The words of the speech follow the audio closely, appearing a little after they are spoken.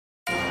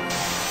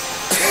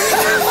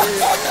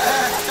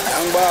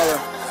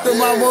Put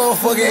my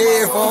motherfucking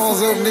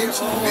headphones up, nigga.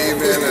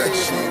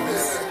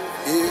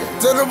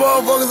 Turn the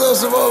motherfuckers up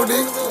some more,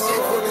 nigga.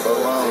 What's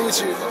wrong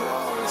with you?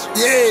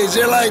 Yeah,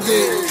 just like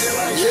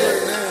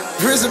that.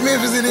 Prince of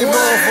Memphis in this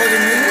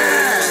motherfucking nigga.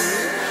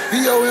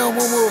 POM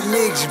move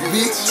niggas,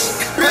 bitch.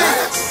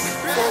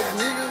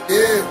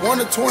 Yeah, 1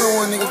 to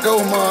 21 nigga,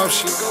 go mob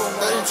shit.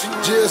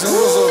 Jason,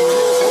 what's up,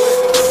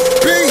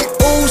 nigga?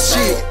 Oh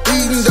shit,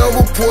 eating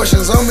double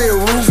portions, I'm at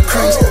Roof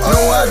Creek. No,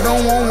 I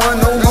don't want one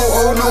no more,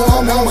 oh no,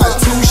 I'm on my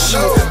 2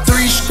 shit.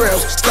 3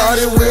 straps,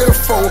 started with a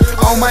 4,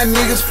 all my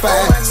niggas 5.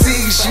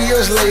 6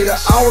 years later,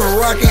 I was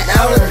rocking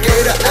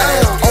alligator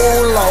eyes.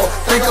 Oh lord,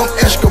 think I'm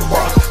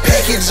Escobar,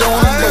 package on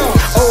the boat.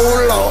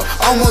 Oh lord,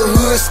 I'm a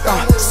hood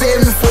star,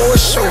 7 for a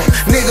show.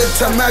 Nigga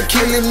talking about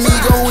killing me,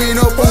 going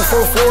up on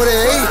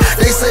 448.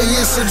 They say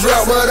it's a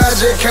drop, but I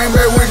just came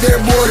back with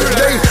that boy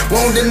today.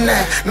 Won't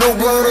deny, no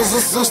brothers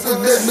or sisters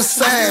that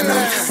beside me.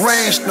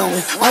 Rhinestone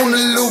on the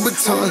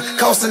Louboutin,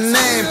 cost a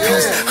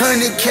 9-piece.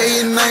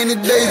 100K in 90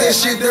 days, that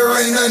shit there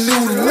ain't nothing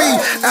new to me.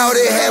 Out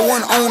there had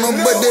one owner,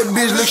 but that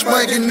bitch look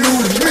spanking new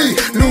to me.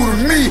 New to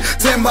me,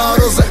 10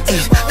 bottles of E,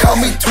 call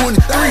me 23.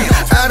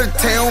 Out of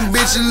town,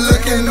 bitches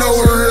looking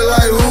over here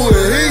like who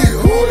is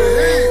he?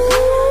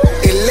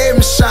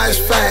 11 shots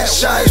fired,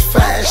 shots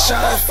fired,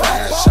 shots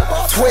fired.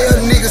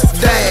 12 niggas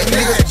died,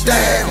 niggas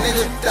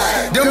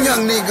died. Them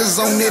young niggas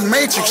on that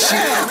Matrix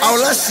shit.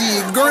 All I see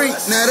is green,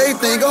 now they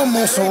think I'm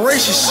on some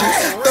racist shit.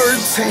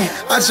 13,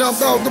 I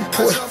jumped off the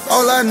porch,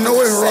 all I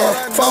know is raw.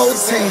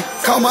 14,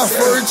 caught my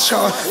first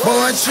charge,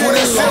 born 20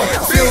 long.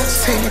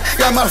 15,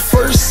 got my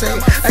first set,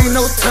 ain't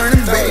no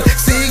turning back.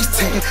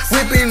 16,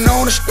 whipping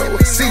on the stove,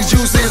 6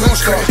 juices on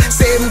track.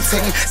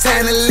 17,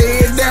 time to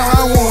lay it down,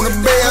 I wanna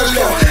bail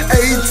out.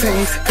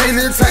 18,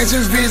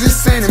 penitentiary visit,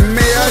 sending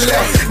mail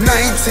out.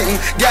 19,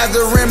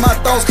 gathering my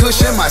thoughts,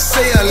 cushion my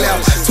cell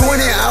out.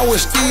 20, I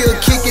was still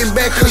kicking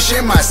back,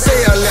 cushion my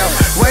cell out.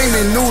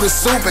 Raymond noodle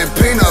soup and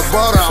peanut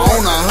butter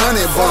on a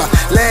 100 bun.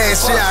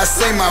 Last year I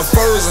say my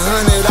first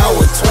 100, I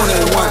was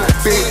 21,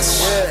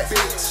 bitch.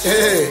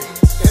 Yeah,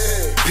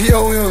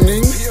 POM,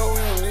 nigga.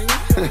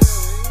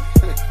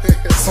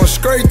 Some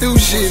straight through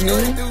shit,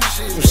 nigga.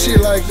 Some shit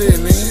like that,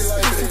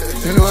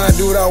 nigga. You know I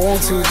do what I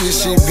want to with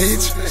this shit,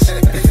 bitch.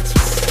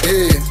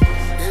 Yeah.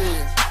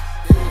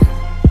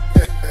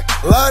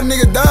 A lot of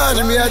niggas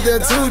dodging me out there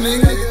too,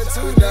 nigga.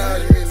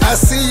 I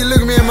see you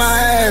looking me in my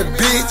eye,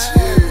 bitch.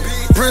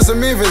 Prince of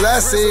Memphis, I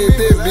said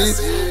that,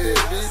 bitch.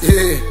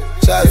 Yeah,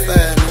 shot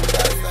fired,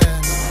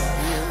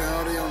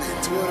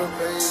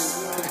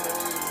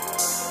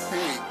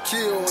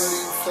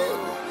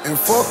 and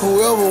fuck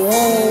whoever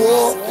want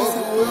war.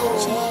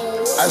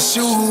 I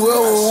shoot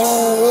whoever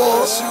want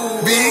war,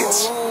 bitch.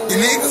 You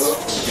niggas.